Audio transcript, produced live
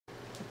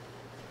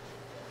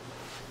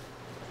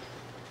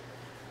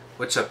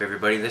What's up,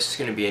 everybody? This is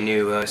going to be a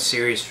new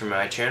series for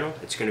my channel.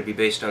 It's going to be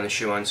based on the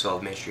show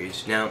Unsolved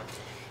Mysteries. Now,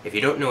 if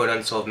you don't know what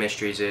Unsolved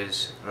Mysteries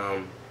is,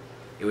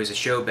 it was a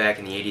show back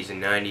in the 80s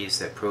and 90s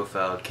that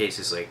profiled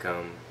cases like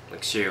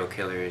serial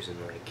killers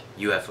and like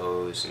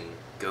UFOs and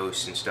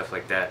ghosts and stuff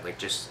like that. Like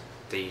just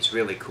these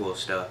really cool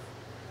stuff,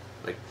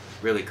 like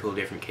really cool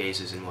different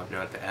cases and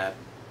whatnot that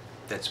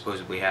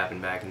supposedly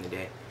happened back in the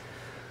day.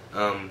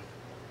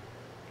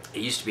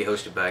 It used to be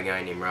hosted by a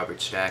guy named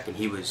Robert Stack, and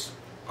he was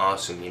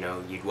awesome. You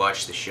know, you'd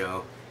watch the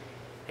show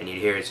and you'd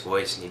hear his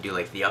voice and you'd do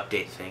like the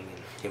update thing,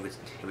 and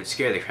it would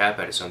scare the crap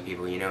out of some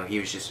people. You know, he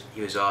was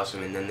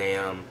awesome. And then they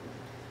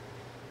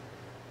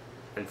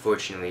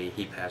unfortunately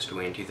he passed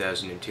away in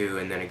 2002,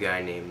 and then a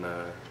guy named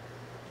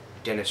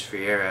Dennis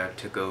Ferreira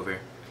took over.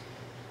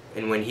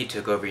 And when he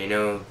took over, you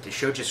know, the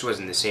show just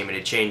wasn't the same. It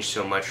had changed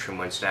so much from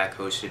when Stack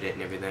hosted it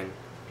and everything,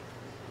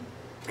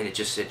 and it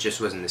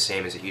just wasn't the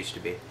same as it used to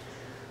be.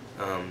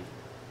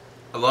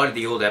 A lot of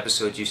the old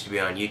episodes used to be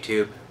on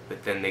YouTube,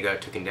 but then they got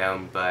taken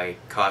down by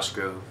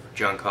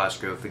John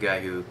Cosgrove, the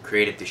guy who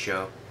created the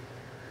show.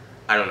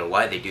 I don't know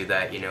why they do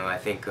that. You know, I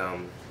think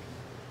having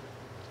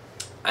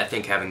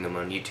them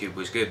on YouTube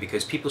was good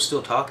because people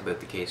still talk about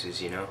the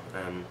cases. You know,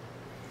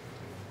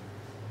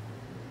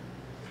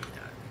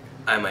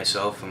 I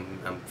myself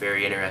I'm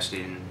very interested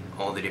in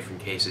all the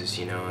different cases.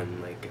 You know,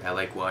 and like I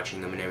like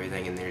watching them and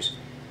everything. And there's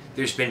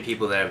been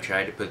people that have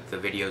tried to put the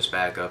videos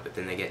back up, but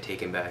then they get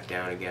taken back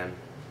down again.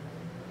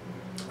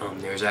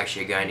 There was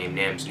actually a guy named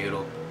Nam's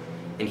Noodle,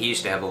 and he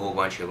used to have a whole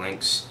bunch of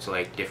links to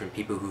like different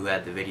people who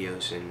had the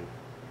videos, and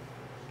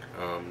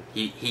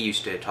he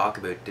used to talk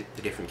about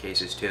the different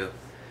cases too.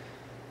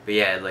 But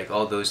yeah, like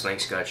all those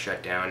links got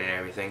shut down and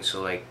everything,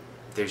 so like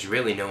there's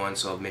really no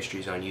Unsolved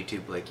Mysteries on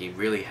YouTube. Like you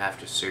really have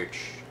to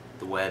search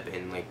the web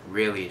and like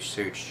really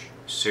search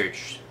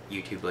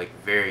YouTube like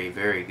very,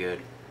 very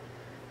good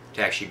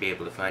to actually be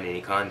able to find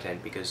any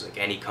content, because like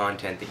any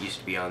content that used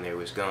to be on there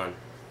was gone.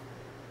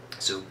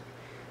 So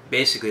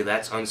basically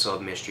that's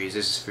Unsolved Mysteries.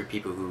 This is for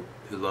people who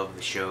love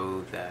the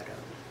show, that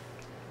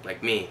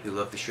like me, who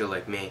love the show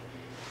like me,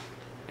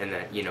 and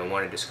that, you know,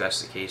 want to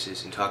discuss the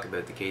cases and talk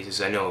about the cases.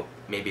 I know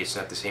maybe it's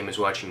not the same as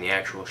watching the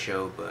actual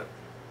show, but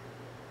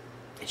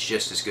it's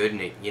just as good,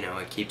 and it, you know,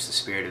 it keeps the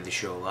spirit of the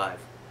show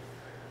alive.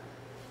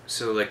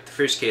 So like the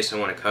first case I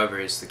want to cover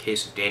is the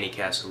case of Danny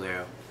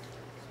Casolaro.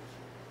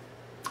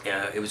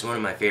 It was one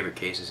of my favorite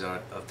cases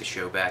of the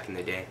show back in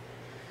the day.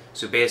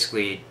 So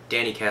basically,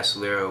 Danny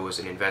Casolaro was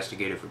an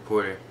investigative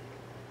reporter,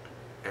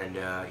 and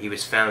he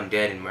was found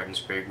dead in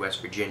Martinsburg, West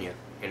Virginia,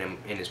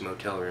 in his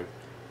motel room.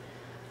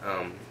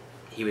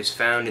 He was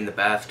found in the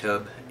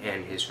bathtub,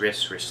 and his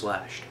wrists were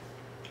slashed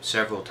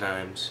several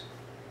times,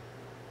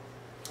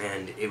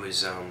 and it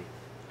was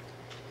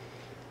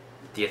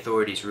the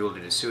authorities ruled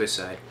it a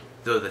suicide.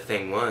 Though the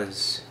thing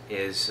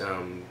is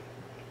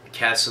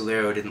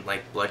Casolaro didn't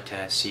like blood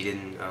tests. He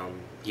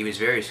was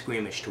very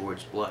squeamish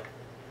towards blood.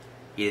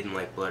 He didn't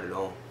like blood at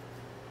all.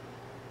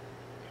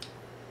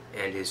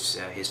 And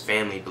his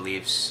family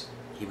believes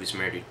he was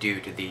murdered due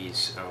to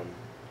these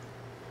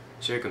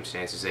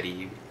circumstances, that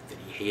he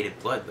hated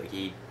blood. Like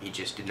he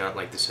just did not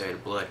like the sight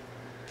of blood.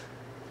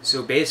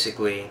 So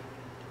basically,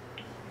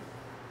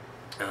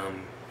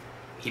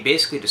 he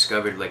basically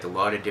discovered like a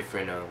lot of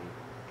different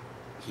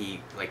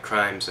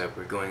crimes that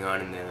were going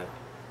on in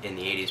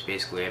the 80s.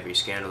 Basically every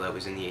scandal that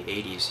was in the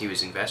 80s he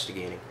was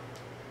investigating,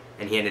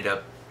 and he ended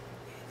up,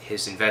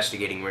 his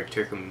investigating work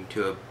took him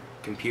to a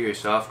computer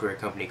software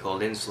company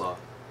called Unsolved,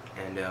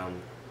 and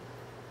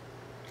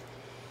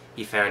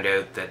he found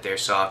out that their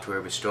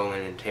software was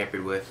stolen and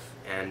tampered with,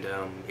 and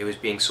it was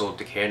being sold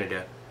to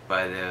Canada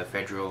by the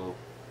federal,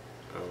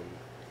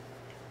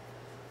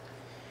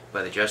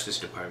 by the Justice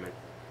Department,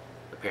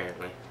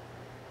 apparently,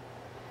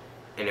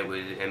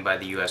 and by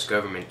the U.S.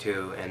 government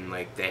too, and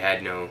like they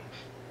had no,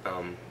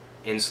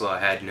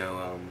 Unsolved had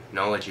no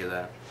knowledge of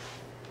that.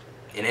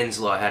 And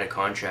Unsolved had a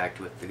contract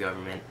with the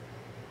government,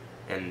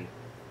 and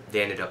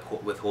they ended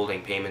up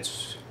withholding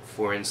payments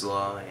for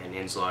Unsolved, and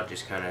Unsolved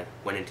just kind of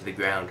went into the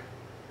ground,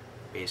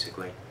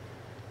 basically.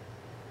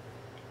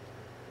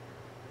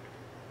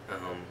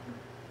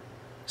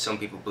 Some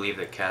people believe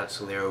that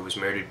Casolaro was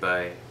murdered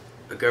by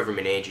a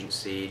government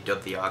agency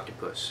dubbed the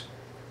Octopus,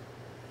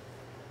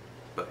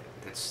 but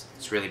it's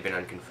really been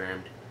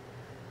unconfirmed.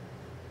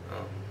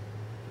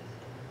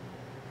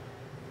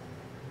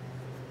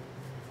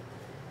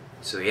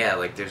 So yeah,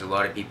 like there's a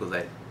lot of people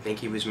that think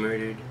he was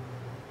murdered,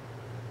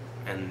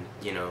 and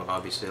you know,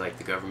 obviously like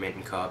the government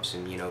and cops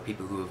and, you know,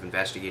 people who have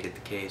investigated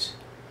the case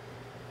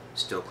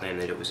still claim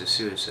that it was a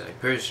suicide.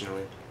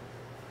 Personally,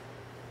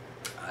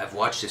 I've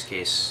watched this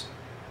case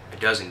a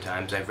dozen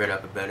times. I've read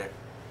up about it.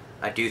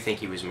 I do think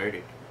he was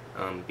murdered,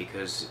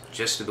 because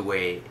just of the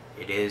way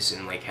it is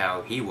and like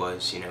how he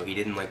was, you know, he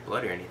didn't like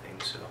blood or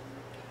anything, so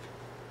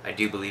I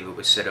do believe it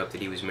was set up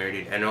that he was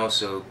murdered. And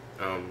also,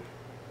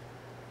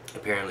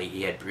 apparently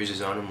he had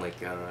bruises on him, like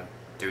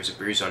there was a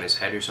bruise on his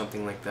head or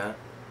something like that.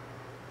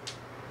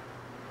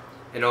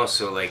 And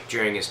also, like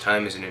during his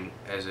time as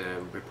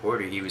a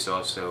reporter, he was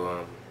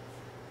also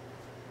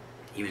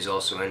he was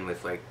also in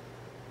with like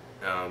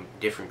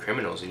different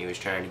criminals, and he was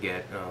trying to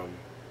get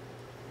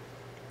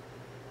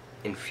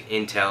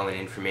intel and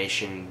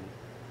information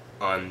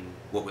on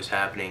what was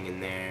happening in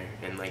there.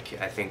 And like,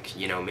 I think,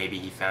 you know, maybe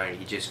he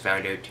just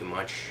found out too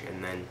much,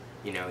 and then,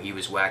 you know, he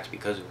was whacked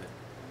because of it.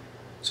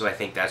 So I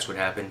think that's what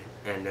happened.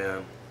 And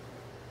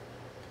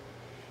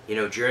you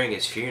know, during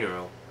his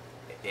funeral,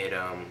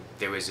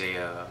 there was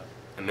a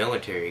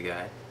military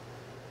guy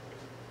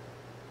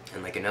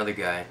and like another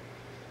guy,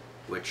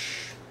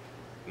 which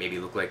maybe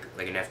looked like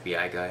an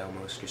FBI guy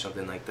almost, or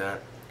something like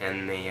that.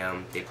 And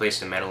they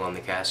placed a medal on the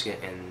casket,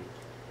 and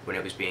when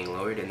it was being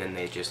lowered, and then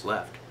they just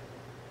left.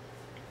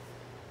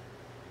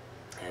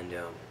 And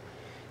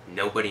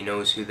nobody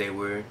knows who they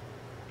were.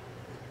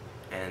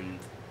 And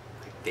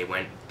they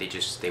went to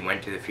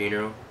the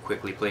funeral,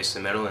 quickly placed the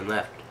medal, and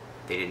left.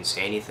 They didn't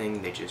say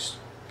anything. They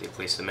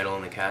placed the medal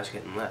in the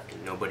casket and left.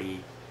 And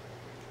nobody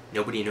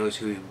knows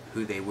who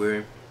they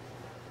were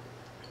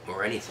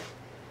or anything.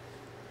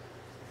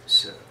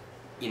 So,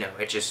 you know,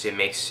 it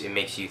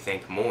makes you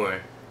think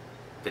more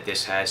that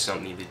this has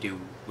something to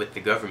do with the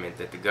government,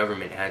 that the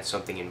government had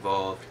something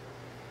involved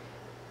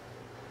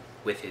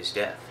with his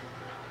death.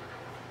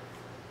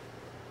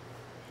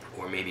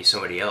 Or maybe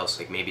somebody else,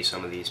 like maybe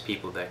some of these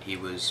people that he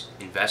was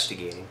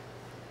investigating,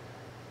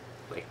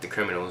 like the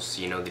criminals,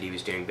 you know, that he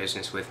was doing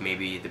business with,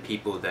 maybe the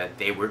people that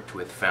they worked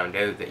with found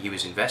out that he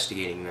was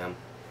investigating them,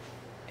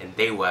 and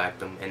they whacked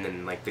them, and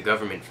then like the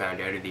government found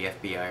out, or the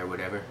FBI or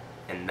whatever,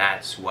 and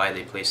that's why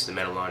they placed the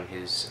medal on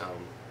his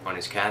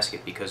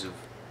casket, because of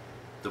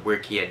the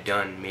work he had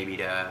done, maybe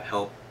to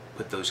help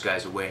put those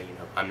guys away, you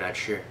know, I'm not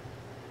sure.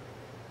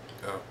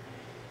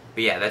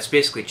 But yeah, that's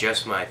basically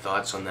just my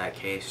thoughts on that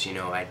case. You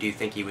know, I do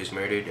think he was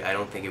murdered. I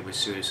don't think it was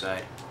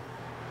suicide.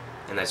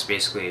 And that's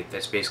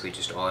basically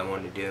just all I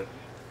wanted to do.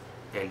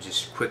 And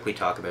just quickly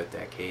talk about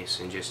that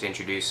case and just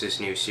introduce this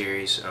new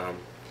series.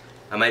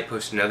 I might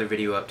post another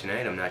video up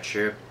tonight, I'm not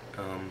sure.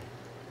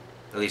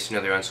 At least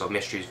another Unsolved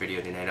Mysteries video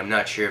tonight. I'm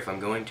not sure if I'm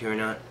going to or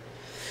not.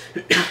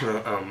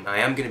 I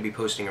am going to be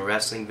posting a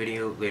wrestling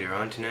video later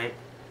on tonight.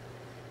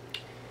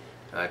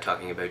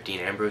 Talking about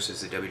Dean Ambrose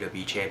as the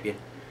WWE Champion.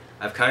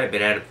 I've kind of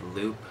been out of the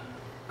loop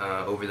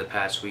over the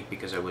past week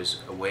because I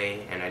was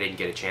away and I didn't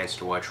get a chance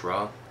to watch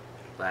Raw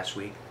last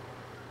week.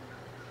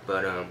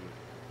 But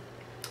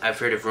I've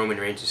heard of Roman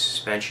Reigns'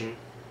 suspension,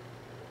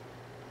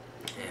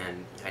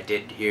 and I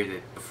did hear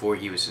that before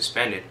he was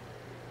suspended,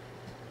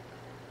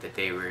 I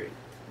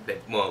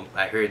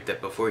heard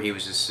that before he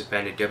was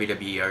suspended,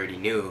 WWE already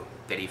knew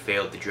that he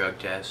failed the drug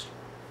test.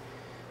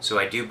 So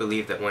I do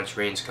believe that once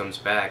Reigns comes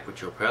back,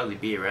 which will probably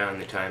be around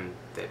the time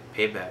that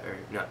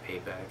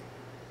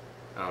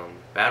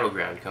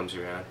Battleground comes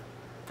around,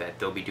 that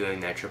they'll be doing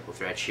that triple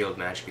threat shield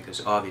match,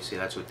 because obviously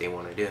that's what they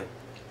want to do.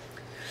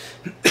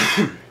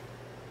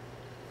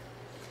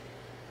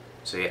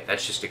 So yeah,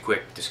 that's just a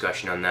quick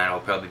discussion on that. I'll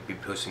probably be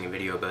posting a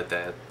video about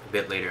that a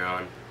bit later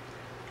on,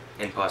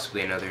 and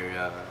possibly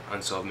another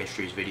Unsolved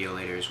Mysteries video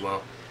later as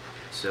well.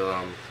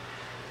 So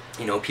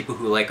you know, people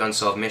who like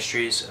Unsolved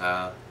Mysteries,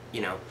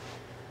 you know,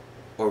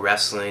 or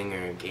wrestling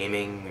or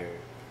gaming,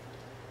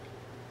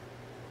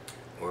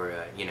 or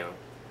you know,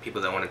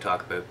 people that want to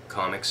talk about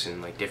comics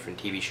and like different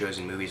TV shows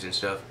and movies and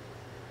stuff,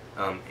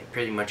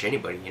 pretty much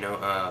anybody, you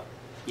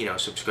know,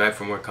 subscribe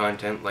for more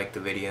content, like the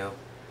video,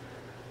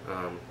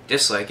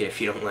 dislike it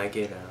if you don't like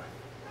it,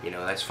 you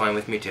know, that's fine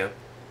with me too.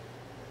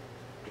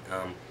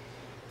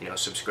 You know,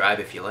 subscribe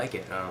if you like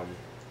it.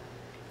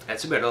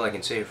 That's about all I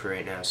can say for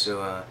right now.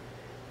 So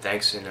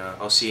thanks, and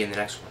I'll see you in the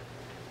next one.